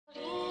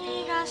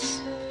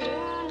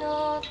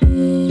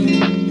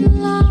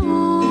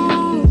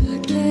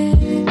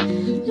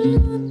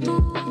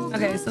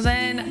Okay, so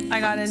then I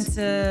got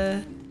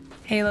into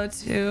Halo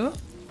 2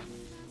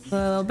 a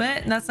little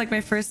bit, and that's like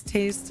my first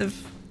taste of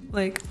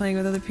like playing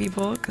with other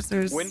people, because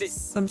there's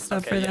some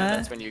stuff for that.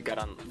 That's when you got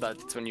on.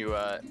 That's when you.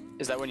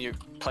 Is that when you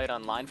played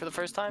online for the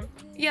first time?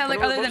 Yeah, like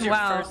other than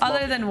WoW.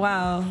 Other than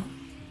WoW.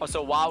 Oh,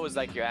 so WoW was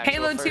like your actual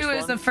Halo 2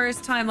 is the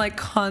first time like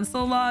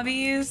console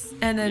lobbies,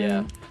 and then.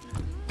 Yeah.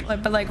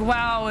 But like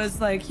WoW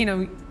is like, you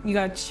know, you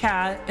got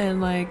chat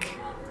and like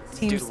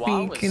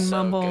TeamSpeak and so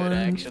Mumble good,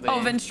 and actually.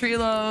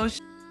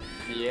 Ventrilo.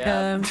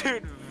 Yeah,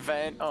 dude,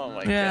 oh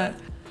my god.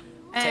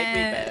 Take me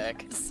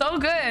back. So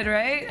good,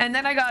 right? And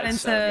then I got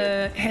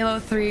into Halo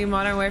 3,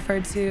 Modern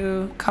Warfare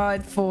 2,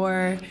 COD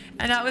 4,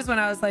 and that was when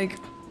I was like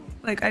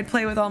I'd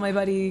play with all my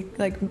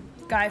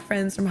guy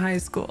friends from high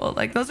school.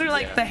 Like those are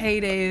like the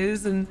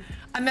heydays, and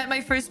I met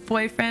my first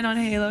boyfriend on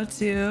Halo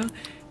 2.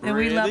 And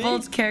we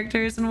leveled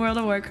characters in World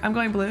of Warcraft. I'm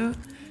going blue.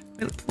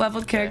 We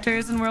leveled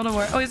characters in World of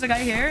Warcraft. Oh, there's a guy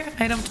here.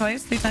 I hit him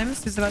twice, 3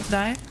 times. He's about to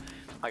die.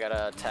 I got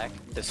a attack.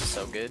 This is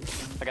so good.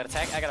 I got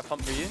attack. I got a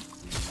pump for you.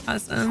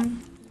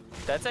 Awesome.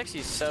 That's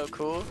actually so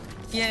cool.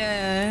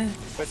 Yeah.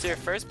 Was your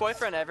first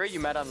boyfriend ever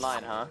you met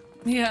online, huh?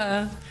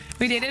 Yeah.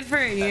 We dated for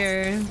a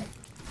year.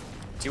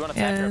 Do you want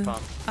attack or a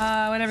pump?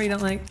 Whatever you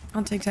don't like.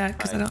 I'll take attack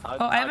because I don't.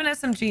 Oh, I have an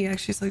SMG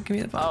actually, so give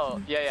me the pump. Oh,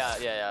 yeah.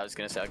 I was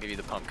gonna say I'll give you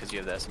the pump because you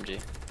have the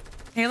SMG.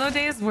 Halo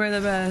days were the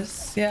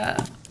best. Yeah.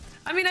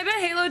 I mean, I bet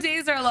Halo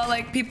days are a lot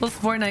like people's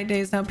Fortnite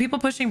days now. People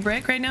pushing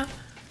brick right now.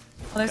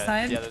 Other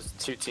side. Yeah, there's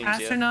 2 teams.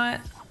 Astronaut.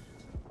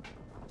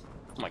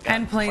 Oh my god.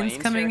 And planes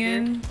coming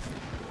in.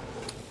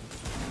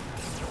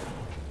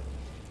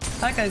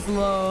 That guy's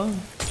low.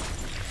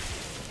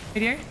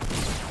 Right here.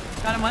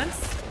 Got him once.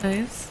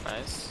 Nice.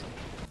 Nice.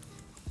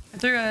 I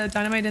threw a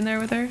dynamite in there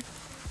with her.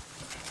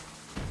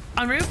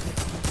 On roof.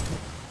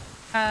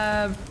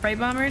 Bright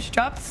bombers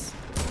dropped.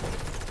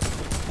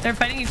 They're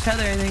fighting each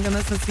other, I think,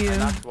 unless it's you.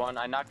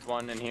 I knocked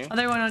one in here.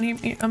 Other one on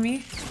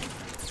me.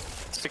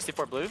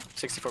 64 blue.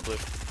 64 blue.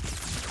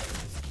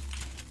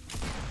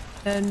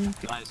 And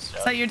nice.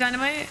 Is that your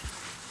dynamite?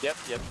 Yep.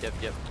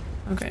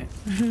 Okay.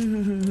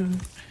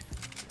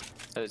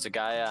 There's a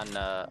guy on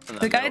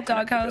the guy at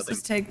doghouse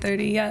is take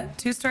 30. Yeah,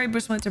 2-story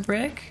bush went to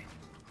brick.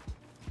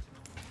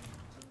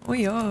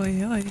 Oi.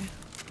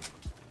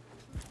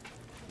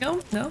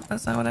 No,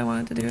 that's not what I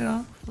wanted to do at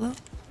all.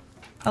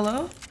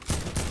 Hello?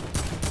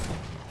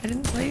 I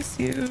didn't place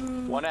you.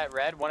 One at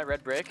red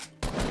brick.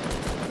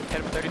 Hit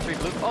him 33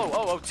 blue.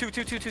 Oh, 2.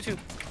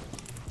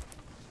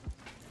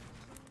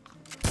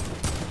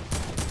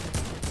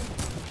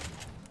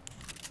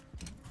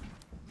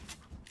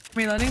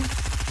 Reloading.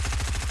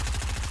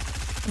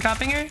 I'm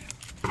dropping her.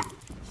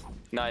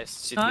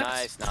 Nice.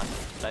 Nice.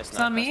 It's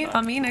on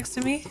me, next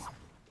to me.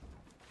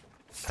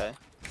 Okay.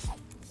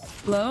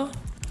 Low.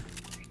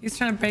 He's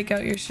trying to break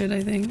out your shit,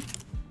 I think.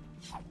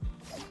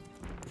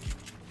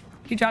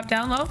 He dropped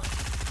down low.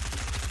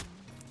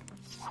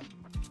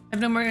 I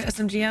have no more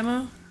SMG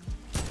ammo.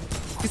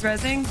 He's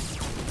rezzing.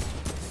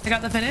 I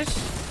got the finish.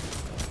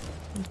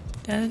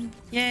 Dead.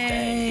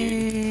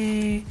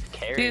 Yay!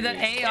 Dude,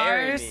 the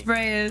AR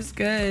spray is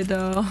good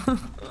though.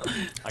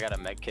 I got a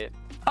med kit.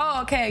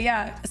 Oh, okay,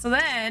 yeah. So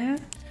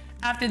then,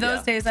 after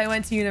those days, I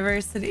went to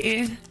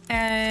university,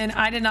 and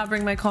I did not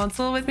bring my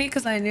console with me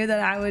because I knew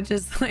that I would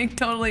just like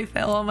totally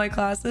fail all my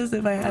classes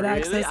if I had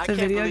access to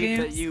video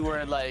games. That you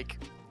were like.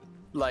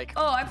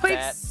 Oh, I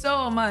played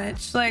so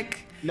much.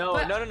 Like. No.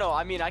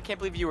 I mean, I can't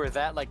believe you were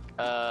that like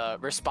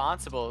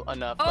responsible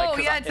enough. Oh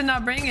like, yeah, to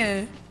not bring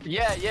it.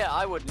 Yeah,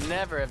 I would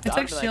never have. I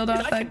took shield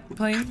off that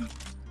plane.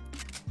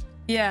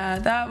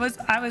 Yeah,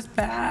 I was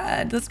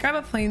bad. Let's grab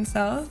a plane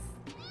south.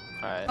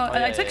 All right. Oh,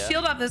 I took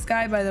shield off this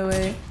guy, by the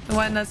way. The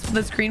one that's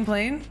this green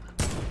plane.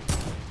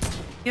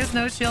 He has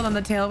no shield on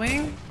the tail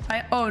wing.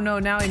 Oh no,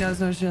 now he knows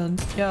no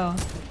shield. Yo.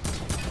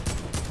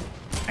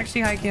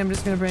 Actually, Heike, I'm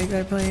just gonna break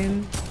that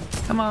plane.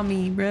 Come on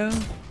me, bro.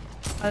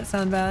 That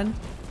sound bad.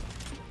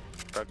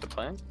 Broke the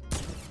plane.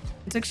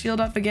 I took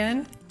shield off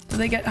again. Did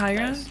they get high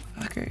ground?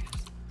 Fuckers.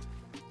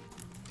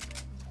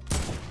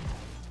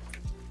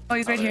 Oh,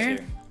 he's right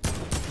here.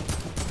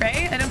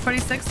 Gray? I did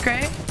 46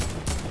 gray.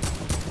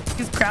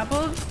 He's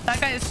grappled. That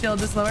guy is shield,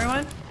 this lower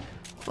one.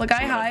 The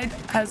guy hide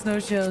has no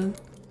shield.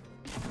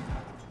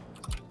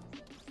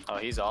 Oh,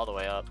 he's all the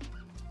way up.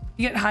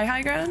 You get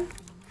high ground?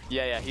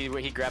 Yeah, he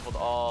grappled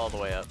all the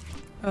way up.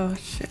 Oh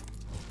shit.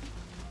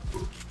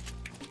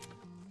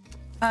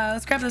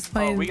 Let's grab this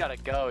plane. Oh, we gotta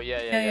go.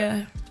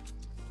 Yeah.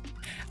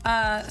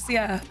 So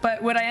yeah,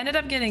 but what I ended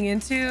up getting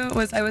into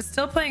was I was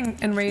still playing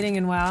and raiding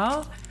in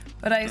WoW,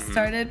 but I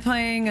started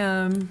playing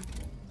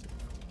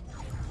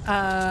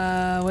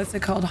what's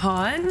it called,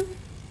 Han?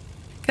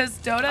 Because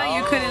Dota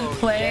you couldn't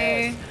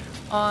play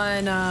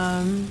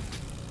on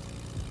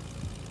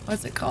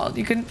what's it called?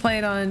 You couldn't play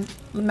it on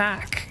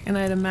Mac, and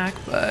I had a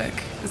MacBook.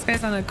 This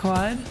guy's on a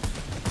quad.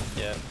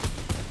 Yeah.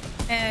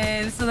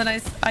 And so then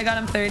I got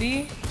him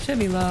 30. Should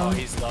be low. Oh,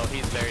 he's low.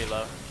 He's very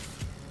low.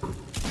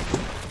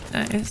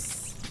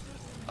 Nice.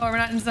 Oh, we're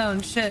not in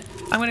zone. Shit.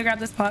 I'm gonna grab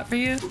this pot for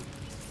you.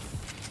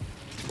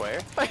 Where?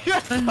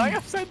 You're flying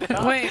upside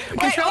down. Wait,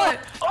 control it.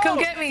 Come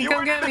get me.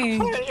 Come get me.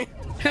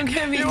 Come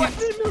get me. You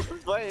weren't in the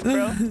plane,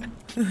 bro.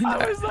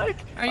 I was like,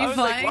 are you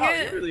flying like, wow,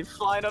 it? you're really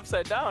flying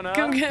upside down, huh?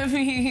 Come get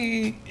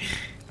me.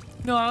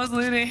 No, I was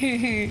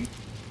looting.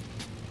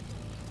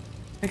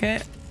 Okay,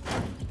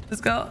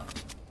 let's go.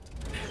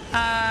 So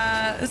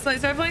I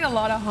started playing a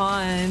lot of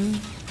Han.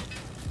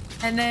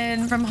 And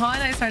then from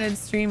Han, I started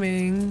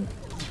streaming.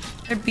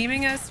 They're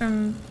beaming us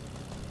from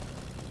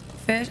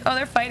fish. Oh,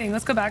 they're fighting.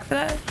 Let's go back for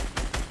that.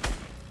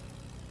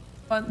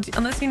 Well,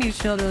 unless you need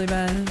shield really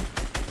bad.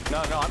 No,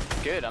 I'm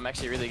good. I'm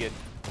actually really good.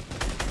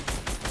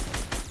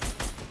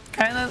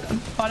 Guy on the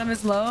bottom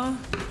is low.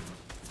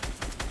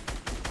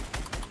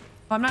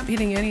 Oh, I'm not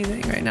hitting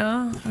anything right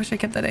now. I wish I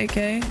kept that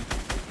AK.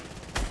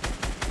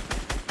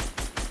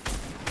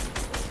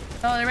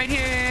 Oh, they're right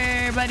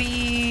here,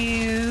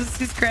 buddies.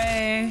 He's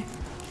gray.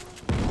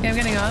 Okay, I'm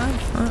getting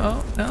off.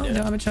 Oh, no, don't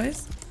have a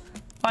choice.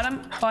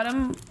 Bottom.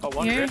 Oh,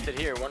 one here. rifted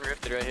here. One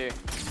rifted right here.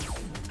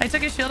 I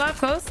took his shield off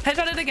close.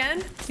 Headshot it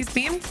again. He's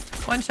beamed.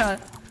 One shot.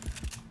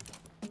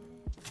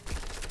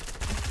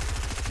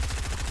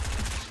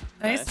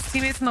 Nice.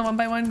 Teammates in the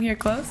 1x1 here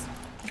close.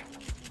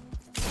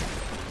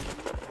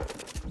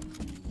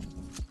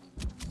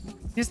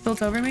 He just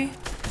built over me.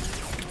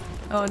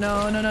 Oh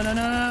no.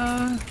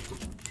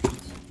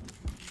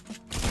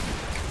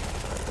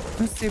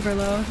 I'm super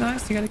low.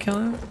 Nox, you gotta kill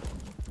him.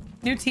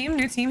 New team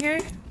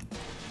here.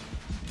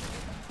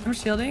 I'm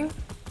shielding.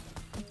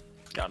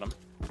 Got him.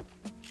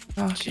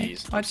 Oh, okay.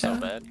 Jeez, Watch so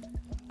out. bad.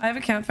 I have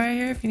a campfire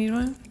here if you need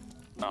one.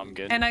 No, I'm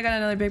good. And I got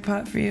another big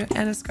pot for you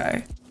and a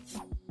scar.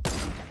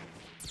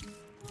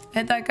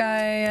 Hit that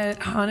guy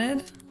at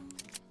Haunted.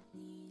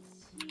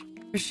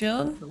 For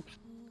shield.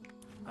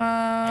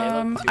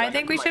 I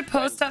think we should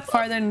post up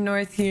farther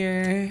north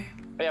here.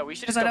 Oh, yeah, we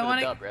should just go for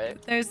the dub, right?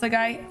 There's the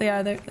guy.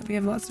 Yeah, we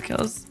have lots of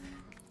kills.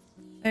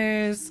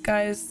 There's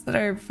guys that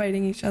are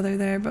fighting each other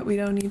there, but we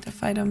don't need to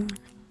fight them.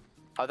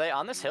 Are they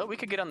on this hill? We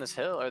could get on this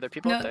hill. Are there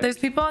people up there? There's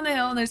people on the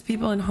hill and there's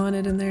people in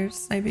Haunted and they're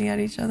sniping at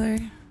each other.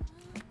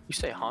 You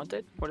say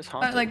haunted? What is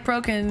haunted? Like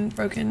broken.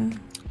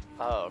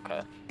 Oh,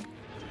 okay.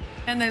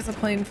 And there's a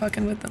plane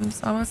fucking with them,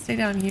 so I'm gonna stay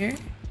down here.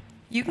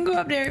 You can go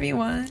up there if you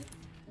want.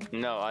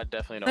 No, I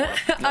definitely don't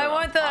want. I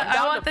want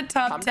the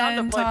top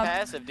 10, top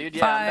passive, dude.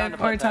 Yeah,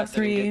 5, or top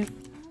 3.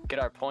 Get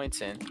our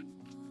points in.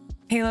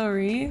 Halo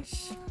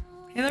Reach.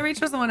 Halo Reach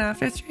was the one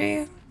after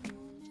 3.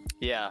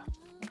 Yeah,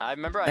 I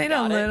remember. I played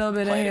a little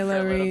bit of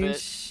Halo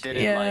Reach.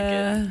 Didn't like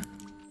it.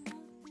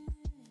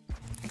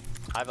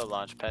 I have a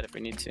launch pad if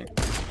we need to.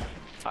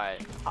 All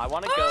right, I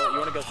want to go. You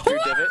want to go through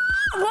divot?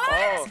 What?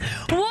 Oh.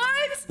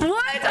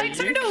 What? I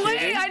turned away.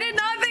 Kidding? I did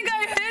not think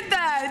I hit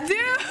that,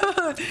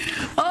 dude.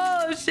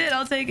 Oh shit!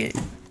 I'll take it.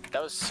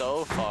 That was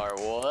so far.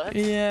 What?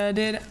 Yeah,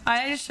 dude.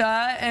 I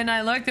shot and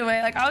I looked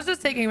away. Like I was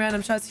just taking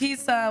random shots.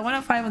 He's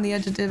 105 on the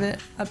edge of divot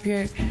up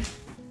here.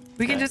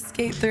 We can just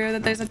skate through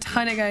that. There's a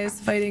ton of guys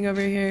fighting over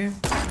here.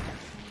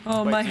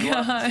 Oh my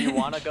god. Do you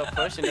want to go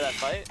push into that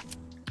fight?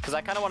 Because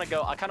I kind of want to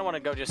go. I kind of want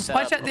to go just set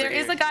Watch up out! There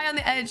is here. a guy on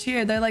the edge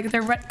here.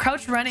 They're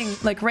crouch running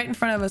like right in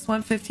front of us.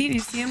 150. Do you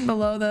see him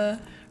below the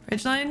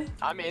ridgeline?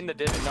 I'm in the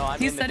divot. No, I'm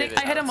He's in the setting.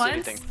 divot. I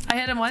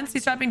hit him once.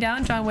 He's dropping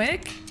down. John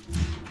Wick.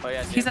 Oh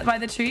yeah. He's up by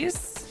the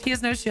trees. He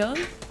has no shield.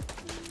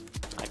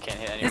 I can't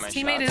hit any His of my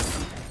teammate shots.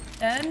 is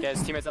dead. Yeah,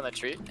 his teammate's on the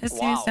tree. His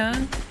teammate's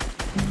down.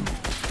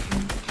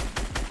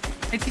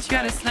 I teach you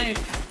how to snipe,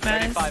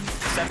 man. 35,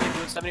 70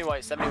 blue, 70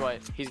 white, 70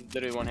 white. He's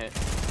literally one hit.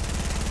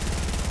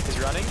 He's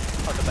running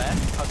out the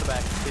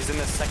back. He's in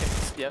the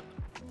second. Yep.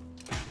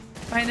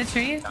 Behind the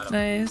tree.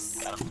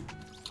 Nice. Got him.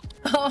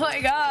 Oh my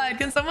god!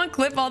 Can someone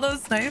clip all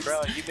those snipes?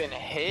 Bro, you've been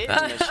hitting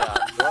the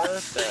shot. What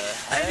the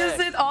heck? I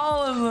just hit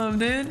all of them,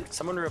 dude.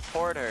 Someone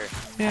report her.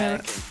 Yeah.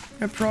 Hacking.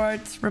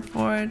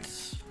 Report.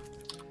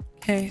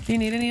 Okay. Do you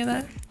need any of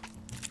that?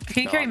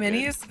 Can you carry I'm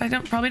minis? I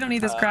probably don't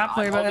need this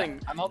grappler, but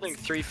I'm holding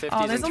 350s.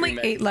 oh, there's and only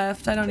 3 8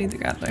 left. I don't need the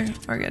grappler.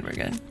 We're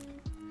good.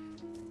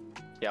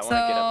 Yeah, I want to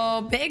get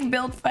up. So big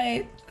build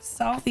fight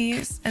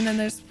southeast, and then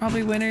there's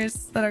probably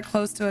winners that are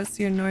close to us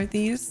here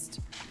northeast.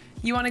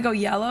 You want to go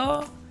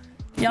yellow?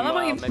 Yellow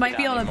might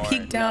be able to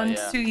peek down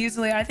too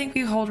easily. I think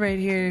we hold right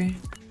here.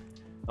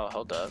 Oh,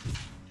 hold up.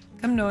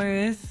 Come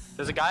north.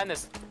 There's a guy in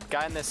this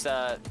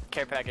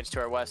care package to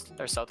our west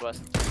or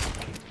southwest.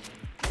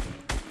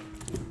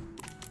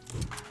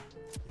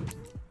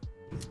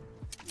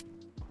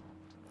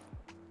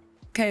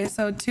 Okay,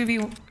 so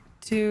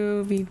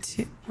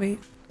 2v2v2. Wait.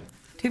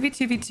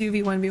 2v2v2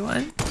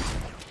 v1v1.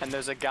 And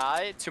there's a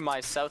guy to my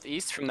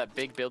southeast from that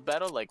big build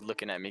battle, like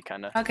looking at me,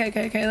 kind of.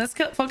 Okay. Let's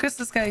focus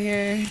this guy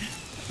here.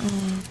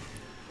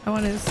 I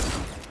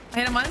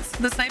hit him once.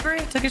 The sniper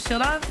took his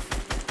shield off.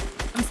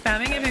 I'm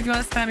spamming him if you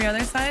want to spam your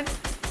other side.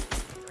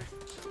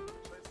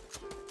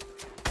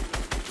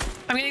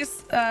 I'm getting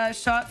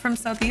shot from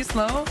southeast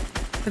low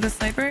with the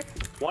sniper.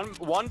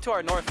 One to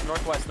our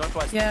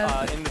northwest.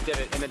 Yeah. In the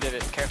divot.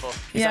 Careful.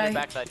 He's on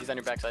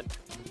your backside.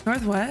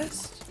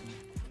 Northwest?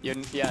 Yeah,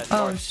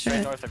 Oh, north, straight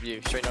shit. north of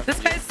you. Straight north This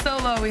of you. guy's so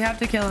low. We have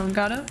to kill him.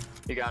 Got him?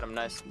 You got him,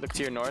 nice. Look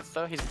to your north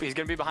though. He's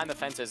gonna be behind the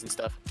fences and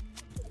stuff.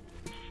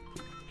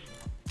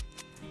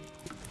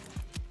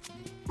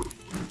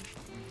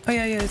 Oh,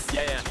 yeah, he is.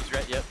 Yeah, he's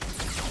right, yep.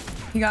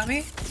 He got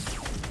me?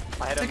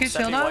 I hit him. Took his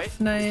shield 70 off? white.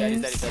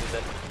 Nice. He's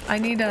dead. I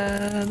need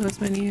those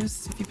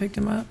menus if you picked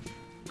him up.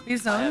 We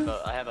zone?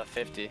 I have a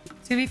 50.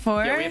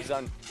 2v4? Yeah, we have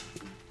zone.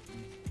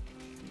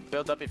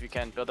 Build up if you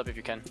can.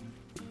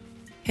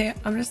 Okay,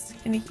 I'm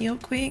just gonna heal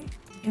quick,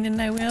 and then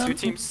I will. 2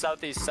 teams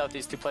southeast.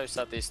 2 players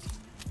southeast.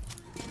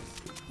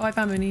 Oh, I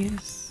found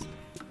menus.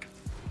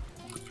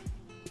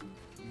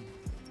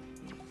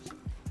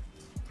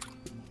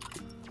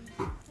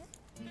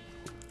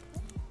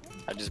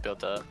 I just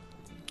built up.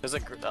 There's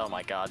oh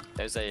my god.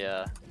 There's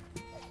a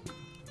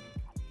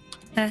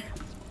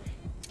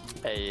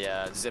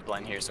zip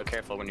line here, so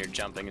careful when you're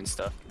jumping and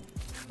stuff.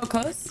 Oh,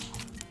 close?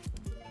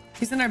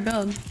 He's in our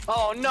build.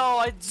 Oh no,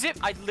 I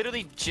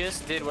literally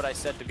just did what I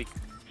said to be.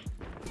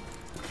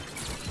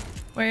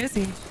 Where is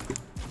he?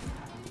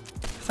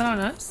 Is that on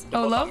us?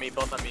 Oh, Both low? on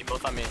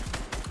me.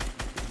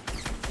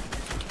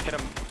 Hit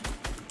him.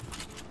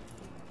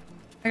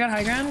 I got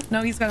high ground?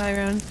 No, he's got high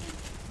ground.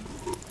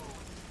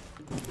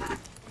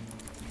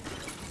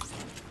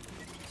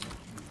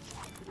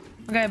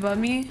 Okay, above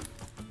me.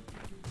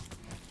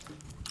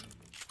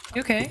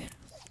 You okay?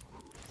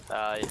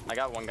 I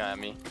got one guy on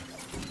me.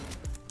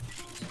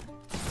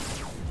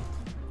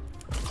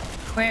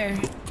 Where?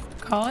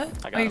 Call it?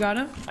 I got Oh, you him. got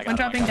him? I got One him,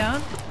 dropping I got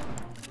down.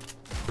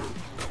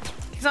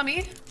 He's on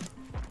me.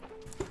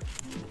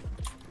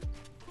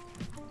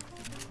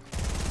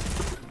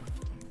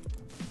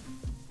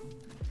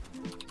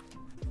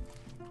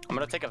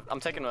 I'm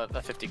taking a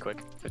 50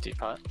 quick. 50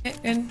 pot. Okay,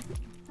 good.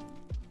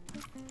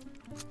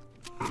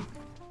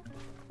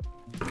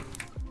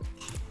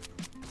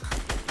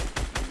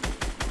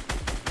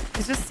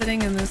 He's just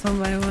sitting in this one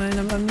by one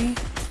above me.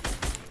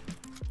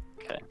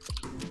 Okay.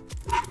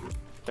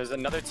 There's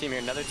another team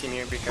here.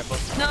 Be careful.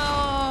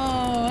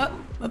 No!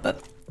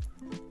 Up.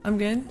 I'm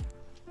good.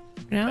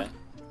 Now? Okay.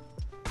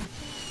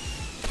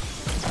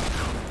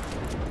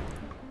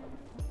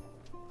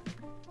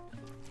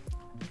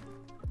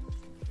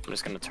 I'm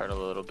just gonna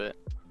turtle a little bit.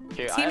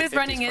 Here, I Team have is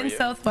running 50s for in you.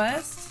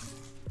 southwest.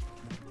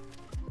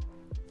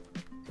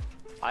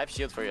 I have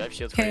shield for you. For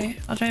you. Okay,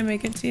 I'll try and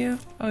make it to you.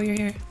 Oh, you're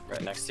here.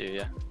 Right next to you,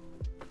 yeah.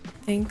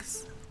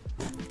 Thanks.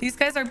 These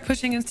guys are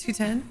pushing us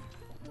 210.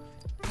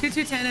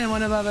 210 and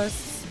one above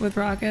us with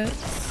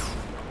rockets.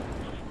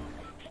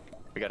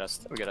 We gotta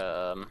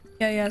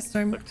Yeah,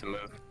 Storm. look to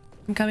move.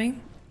 I'm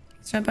coming.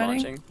 Start fighting.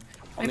 Launching.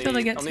 I feel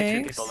to get only 3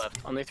 tags. people left.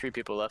 Only 3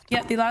 people left.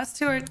 Yeah, the last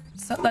 2 are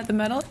at the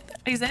metal.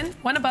 He's in.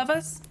 One above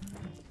us.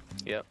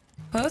 Yep.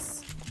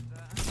 Close.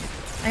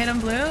 I hit him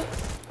blue.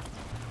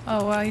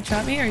 Oh, wow, you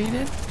trapped me or you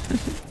did?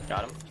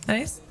 Got him.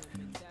 Nice.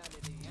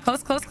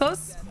 Close.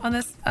 On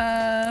this,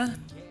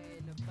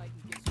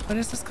 what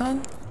is this called?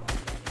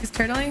 He's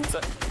turtling.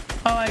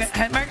 Oh, I got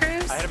head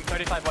markers. I hit him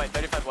 35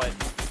 white.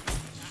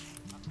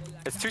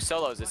 It's 2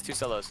 solos.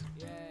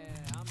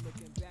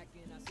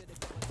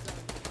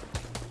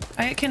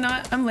 I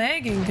cannot. I'm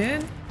lagging,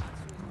 dude.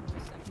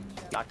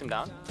 Knocked him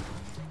down.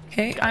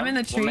 Okay, Got I'm in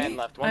him. the tree. One man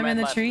left. I'm in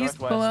the left, trees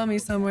northwest. below me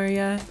somewhere,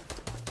 yeah.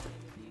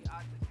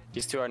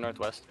 These 2 are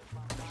northwest.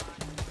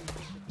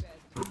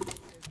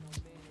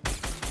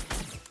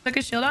 Took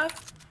his shield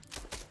off.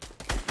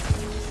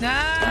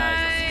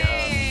 Nice.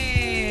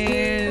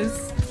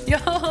 Yo,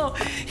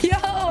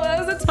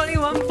 that was a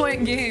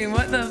 21-point game.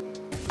 What the?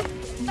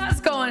 That's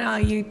going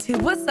on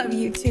YouTube. What's up,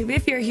 YouTube?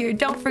 If you're here,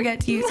 don't forget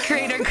to use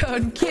creator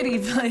code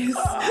KittyPlays.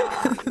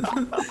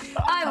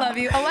 I love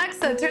you.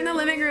 Alexa, turn the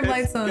living room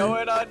lights on.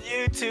 Going on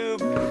YouTube.